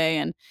that way.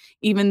 And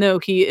even though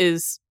he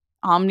is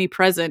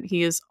omnipresent,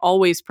 he is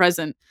always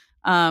present.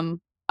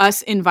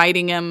 Us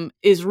inviting him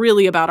is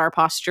really about our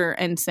posture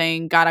and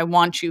saying, God, I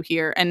want you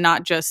here, and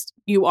not just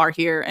you are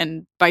here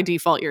and by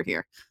default you're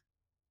here.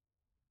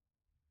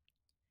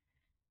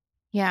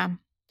 Yeah.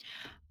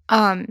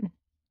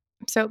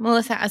 So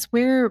Melissa, as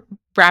we're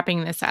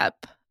wrapping this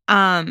up,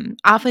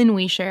 often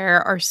we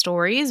share our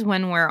stories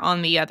when we're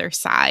on the other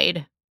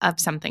side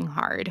of something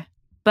hard,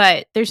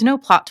 but there's no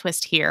plot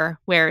twist here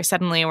where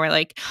suddenly we're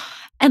like,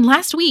 and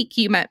last week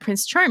you met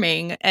Prince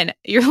Charming and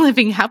you're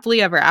living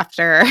happily ever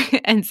after.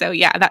 And so,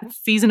 yeah, that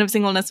season of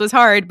singleness was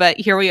hard, but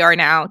here we are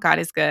now. God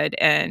is good.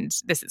 And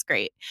this is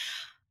great.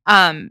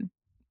 Part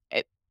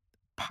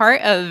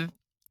of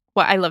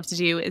what I love to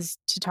do is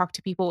to talk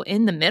to people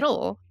in the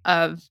middle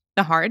of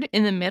the hard,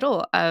 in the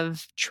middle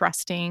of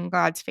trusting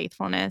God's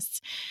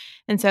faithfulness.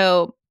 And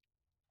so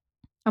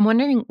I'm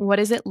wondering, what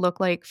does it look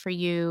like for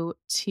you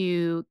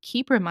to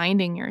keep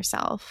reminding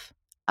yourself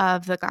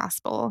of the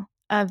gospel,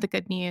 of the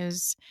good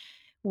news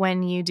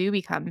when you do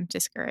become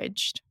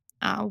discouraged?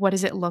 What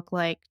does it look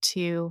like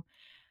to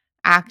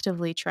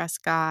actively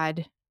trust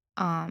God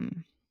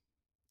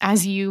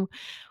as you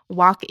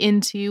walk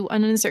into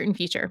an uncertain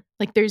future?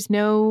 Like, there's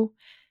no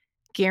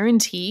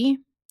guarantee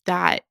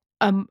that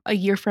a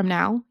year from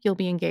now you'll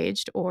be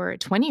engaged, or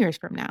 20 years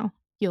from now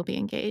you'll be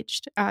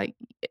engaged.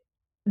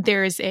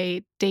 There's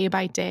a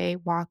day-by-day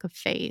walk of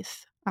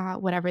faith.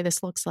 Whatever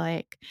this looks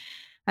like,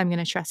 I'm going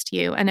to trust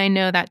you. And I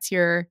know that's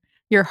your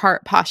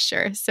heart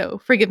posture.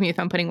 So forgive me if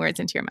I'm putting words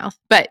into your mouth.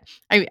 But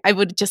I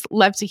would just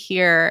love to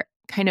hear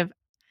kind of,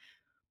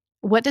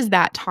 what does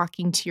that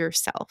talking to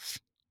yourself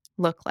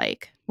look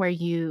like, where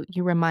you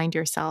remind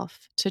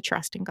yourself to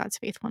trust in God's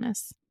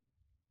faithfulness?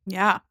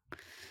 Yeah.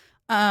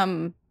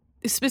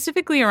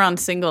 Specifically around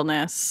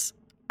singleness,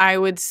 I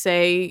would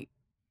say,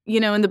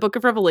 in the book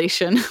of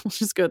Revelation, we'll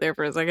just go there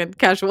for a second,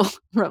 casual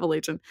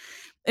revelation.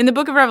 In the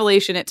book of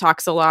Revelation, it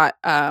talks a lot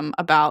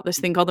about this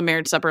thing called the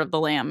marriage supper of the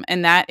Lamb.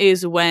 And that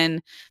is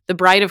when the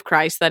bride of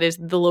Christ, that is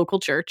the local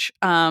church,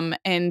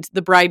 and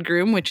the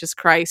bridegroom, which is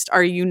Christ,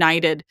 are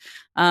united.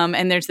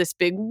 And there's this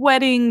big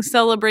wedding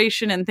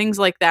celebration and things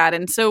like that.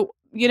 And so,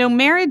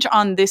 marriage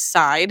on this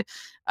side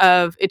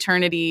of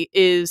eternity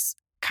is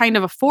kind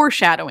of a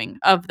foreshadowing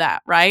of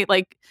that, right?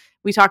 Like,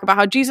 we talk about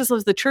how Jesus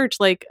loves the church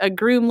like a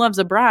groom loves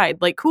a bride,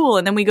 like, cool.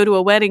 And then we go to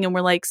a wedding and we're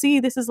like, see,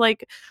 this is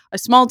like a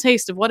small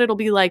taste of what it'll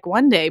be like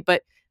one day.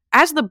 But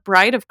as the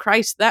bride of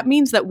Christ, that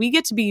means that we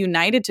get to be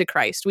united to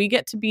Christ. We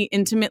get to be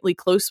intimately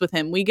close with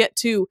him. We get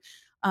to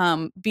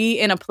be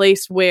in a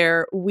place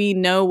where we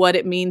know what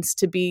it means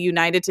to be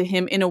united to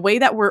him in a way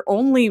that we're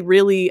only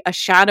really a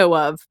shadow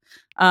of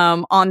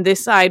on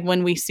this side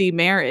when we see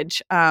marriage.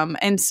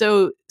 And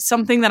so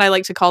something that I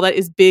like to call that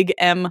is big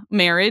M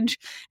marriage.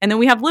 And then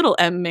we have little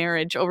m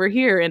marriage over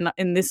here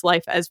in this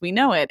life as we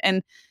know it.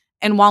 And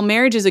while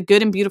marriage is a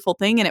good and beautiful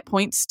thing, and it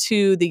points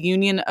to the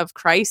union of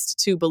Christ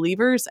to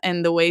believers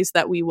and the ways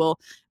that we will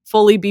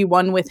fully be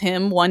one with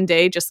him one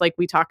day, just like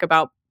we talk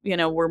about,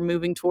 we're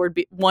moving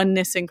toward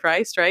oneness in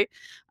Christ, right?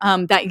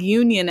 That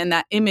union and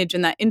that image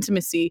and that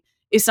intimacy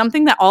is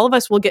something that all of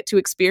us will get to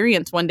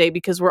experience one day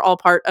because we're all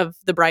part of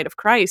the bride of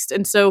Christ.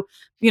 And so,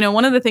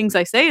 one of the things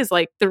I say is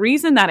like, the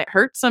reason that it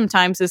hurts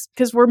sometimes is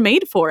because we're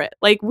made for it.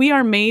 Like, we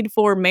are made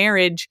for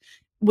marriage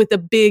with a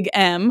big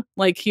M,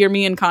 like, hear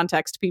me in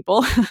context,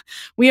 people.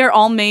 We are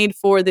all made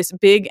for this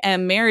big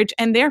M marriage.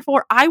 And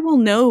therefore, I will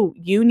know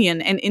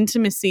union and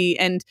intimacy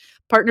and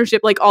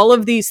partnership, like all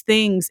of these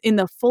things in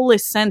the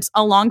fullest sense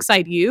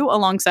alongside you,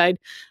 alongside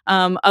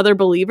other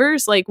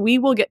believers. Like, we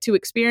will get to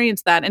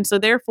experience that. And so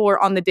therefore,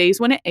 on the days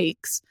when it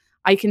aches,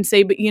 I can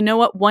say, but you know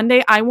what? One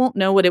day I won't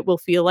know what it will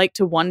feel like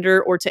to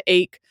wonder or to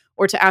ache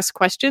or to ask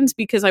questions,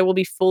 because I will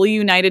be fully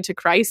united to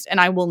Christ and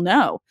I will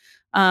know.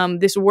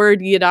 This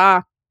word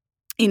yada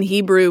in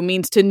Hebrew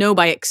means to know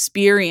by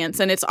experience,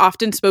 and it's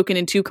often spoken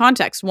in two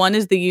contexts. One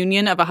is the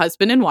union of a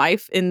husband and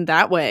wife in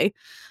that way,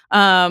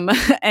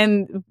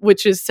 and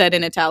which is said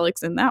in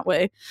italics in that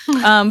way.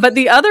 But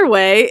the other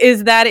way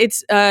is that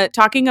it's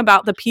talking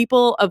about the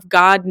people of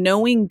God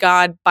knowing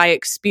God by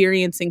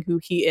experiencing who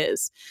he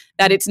is.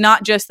 That it's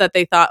not just that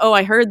they thought, oh,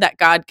 I heard that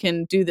God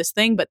can do this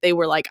thing, but they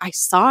were like, I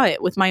saw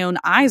it with my own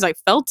eyes. I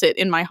felt it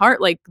in my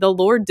heart. Like, the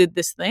Lord did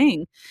this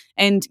thing.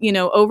 And,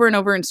 over and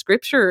over in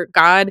scripture,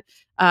 God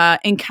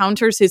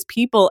encounters his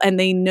people and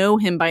they know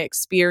him by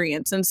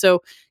experience. And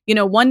so,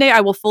 one day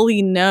I will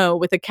fully know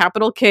with a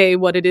capital K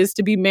what it is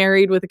to be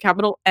married with a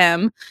capital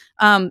M.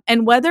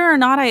 And whether or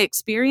not I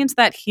experience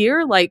that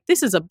here, like,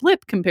 this is a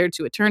blip compared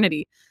to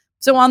eternity.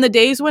 So on the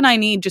days when I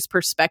need just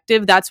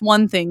perspective, that's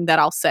one thing that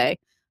I'll say,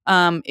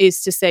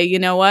 is to say, you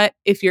know what,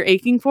 if you're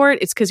aching for it,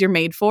 it's because you're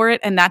made for it.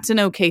 And that's an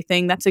okay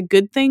thing. That's a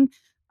good thing.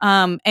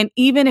 And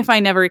even if I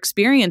never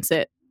experience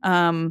it,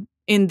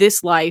 in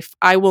this life,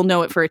 I will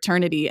know it for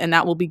eternity, and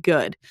that will be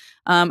good.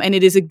 And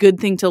it is a good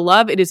thing to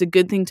love. It is a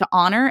good thing to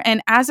honor.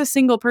 And as a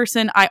single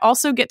person, I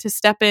also get to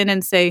step in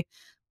and say,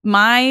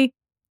 my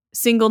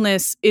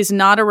singleness is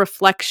not a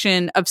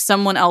reflection of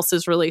someone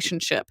else's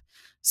relationship.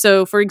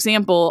 So, for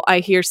example, I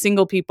hear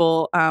single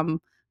people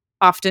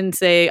often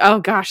say, oh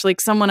gosh,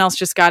 like, someone else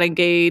just got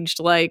engaged,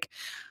 like,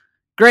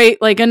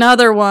 great, like,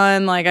 another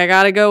one, like, I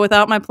gotta go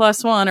without my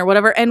plus one or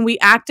whatever. And we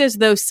act as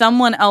though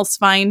someone else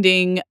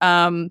finding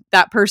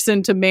that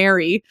person to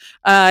marry,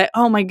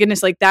 oh my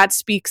goodness, like, that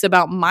speaks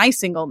about my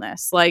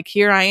singleness. Like,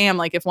 here I am,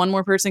 like, if one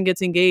more person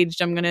gets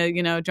engaged, I'm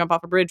gonna, jump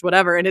off a bridge,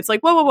 whatever. And it's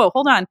like, whoa,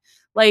 hold on.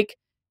 Like,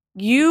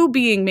 you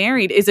being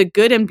married is a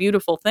good and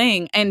beautiful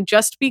thing. And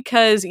just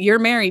because you're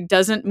married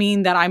doesn't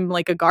mean that I'm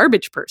like a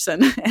garbage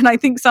person. And I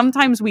think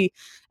sometimes we,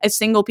 as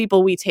single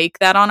people, we take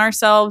that on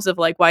ourselves of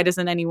like, why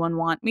doesn't anyone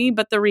want me?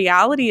 But the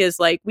reality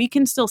is, like, we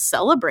can still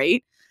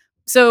celebrate.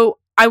 So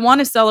I want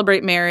to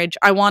celebrate marriage.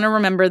 I want to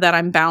remember that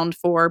I'm bound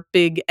for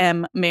big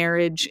M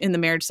marriage in the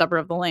marriage supper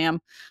of the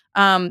Lamb.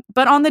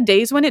 But on the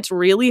days when it's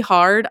really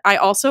hard, I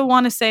also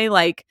want to say,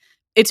 like,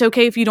 it's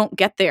okay if you don't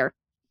get there.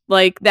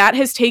 Like, that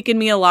has taken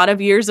me a lot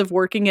of years of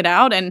working it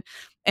out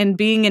and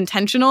being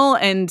intentional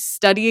and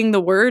studying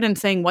the word and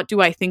saying, what do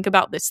I think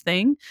about this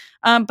thing?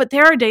 But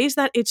there are days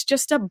that it's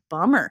just a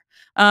bummer.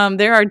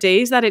 There are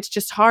days that it's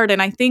just hard.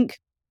 And I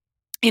think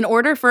in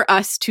order for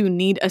us to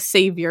need a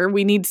savior,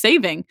 we need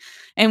saving,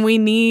 and we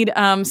need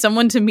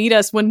someone to meet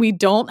us when we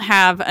don't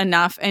have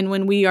enough and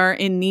when we are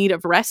in need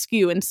of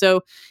rescue. And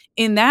so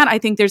in that, I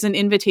think there's an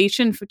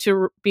invitation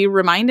to be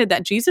reminded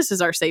that Jesus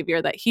is our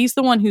savior, that he's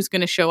the one who's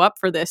going to show up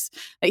for this,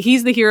 that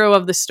he's the hero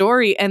of the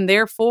story. And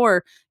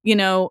therefore,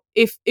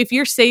 if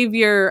your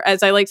savior,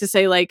 as I like to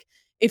say, like,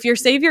 if your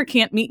savior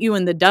can't meet you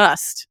in the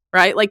dust,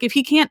 right? Like, if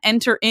he can't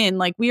enter in,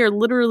 like, we are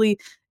literally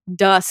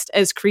dust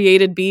as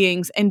created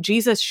beings, and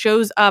Jesus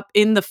shows up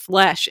in the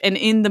flesh and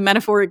in the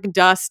metaphoric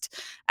dust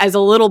as a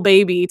little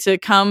baby to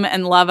come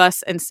and love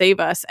us and save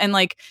us. And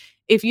like,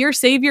 if your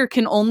savior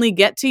can only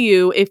get to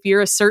you if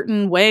you're a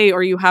certain way,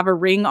 or you have a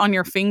ring on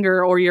your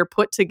finger, or you're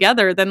put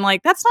together, then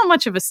like, that's not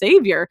much of a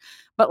savior.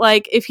 But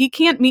like, if he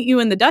can't meet you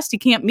in the dust, he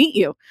can't meet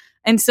you.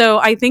 And so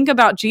I think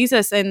about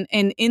Jesus and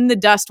in the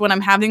dust, when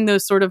I'm having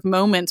those sort of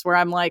moments where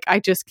I'm like,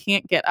 I just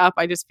can't get up,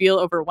 I just feel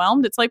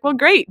overwhelmed. It's like, well,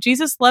 great.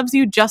 Jesus loves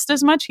you just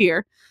as much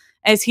here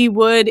as he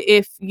would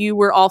if you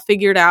were all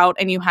figured out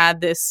and you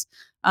had this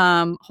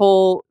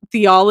whole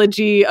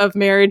theology of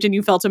marriage and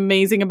you felt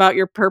amazing about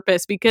your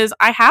purpose, because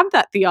I have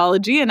that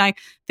theology and I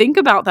think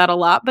about that a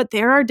lot. But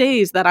there are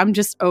days that I'm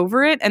just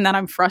over it and that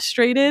I'm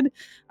frustrated.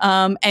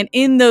 And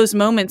in those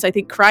moments, I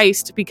think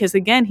Christ, because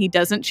again, he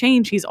doesn't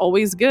change, he's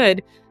always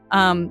good.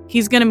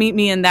 He's going to meet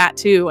me in that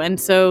too. And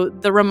so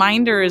the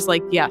reminder is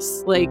like,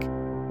 yes, like,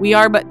 we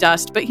are but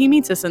dust, but he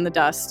meets us in the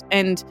dust.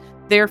 And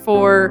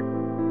therefore,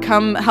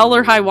 come hell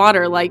or high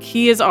water, like,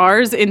 he is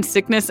ours in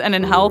sickness and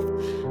in health,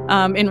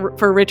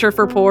 for richer,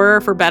 for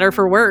poorer, for better,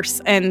 for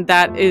worse. And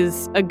that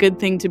is a good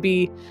thing to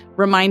be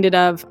reminded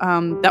of,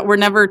 that we're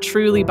never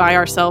truly by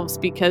ourselves,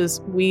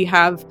 because we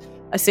have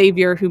a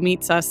savior who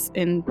meets us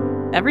in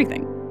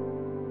everything.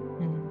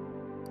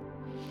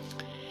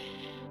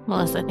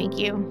 Melissa, thank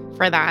you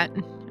for that.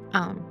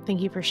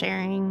 Thank you for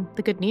sharing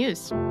the good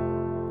news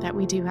that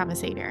we do have a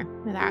Savior,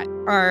 that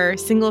our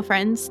single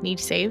friends need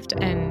saved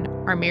and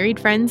our married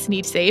friends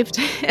need saved.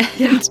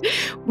 And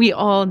we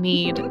all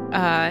need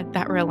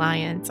that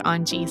reliance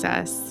on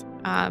Jesus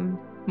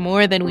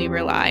more than we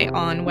rely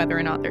on whether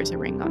or not there's a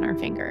ring on our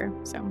finger.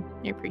 So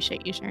I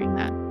appreciate you sharing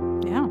that.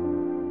 Yeah.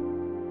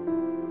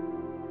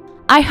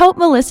 I hope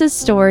Melissa's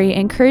story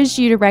encouraged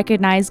you to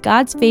recognize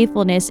God's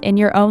faithfulness in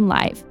your own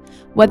life,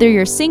 whether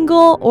you're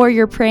single or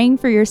you're praying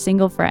for your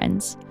single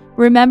friends.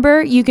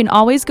 Remember, you can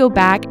always go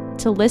back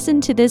to listen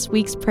to this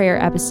week's prayer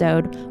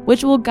episode,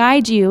 which will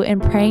guide you in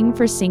praying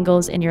for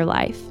singles in your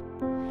life.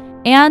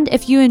 And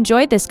if you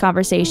enjoyed this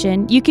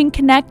conversation, you can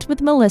connect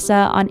with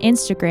Melissa on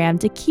Instagram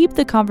to keep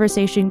the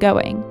conversation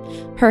going.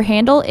 Her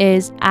handle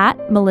is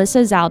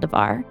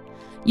 @MelissaZaldivar.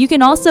 You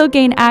can also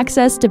gain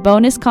access to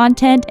bonus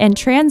content and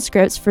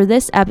transcripts for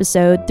this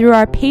episode through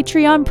our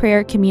Patreon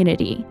prayer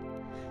community.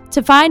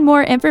 To find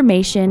more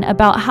information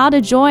about how to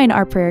join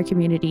our prayer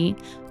community,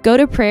 go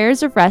to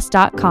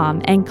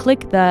prayersofrest.com and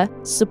click the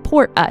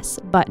Support Us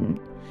button.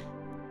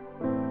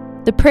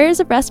 The Prayers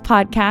of Rest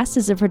podcast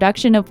is a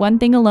production of One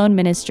Thing Alone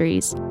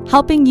Ministries,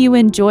 helping you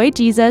enjoy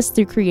Jesus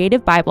through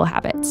creative Bible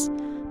habits.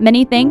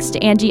 Many thanks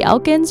to Angie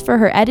Elkins for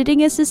her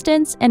editing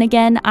assistance, and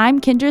again, I'm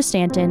Kendra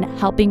Stanton,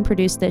 helping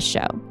produce this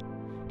show.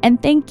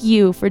 And thank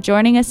you for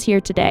joining us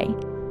here today.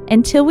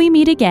 Until we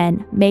meet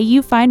again, may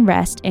you find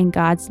rest in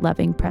God's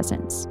loving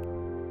presence.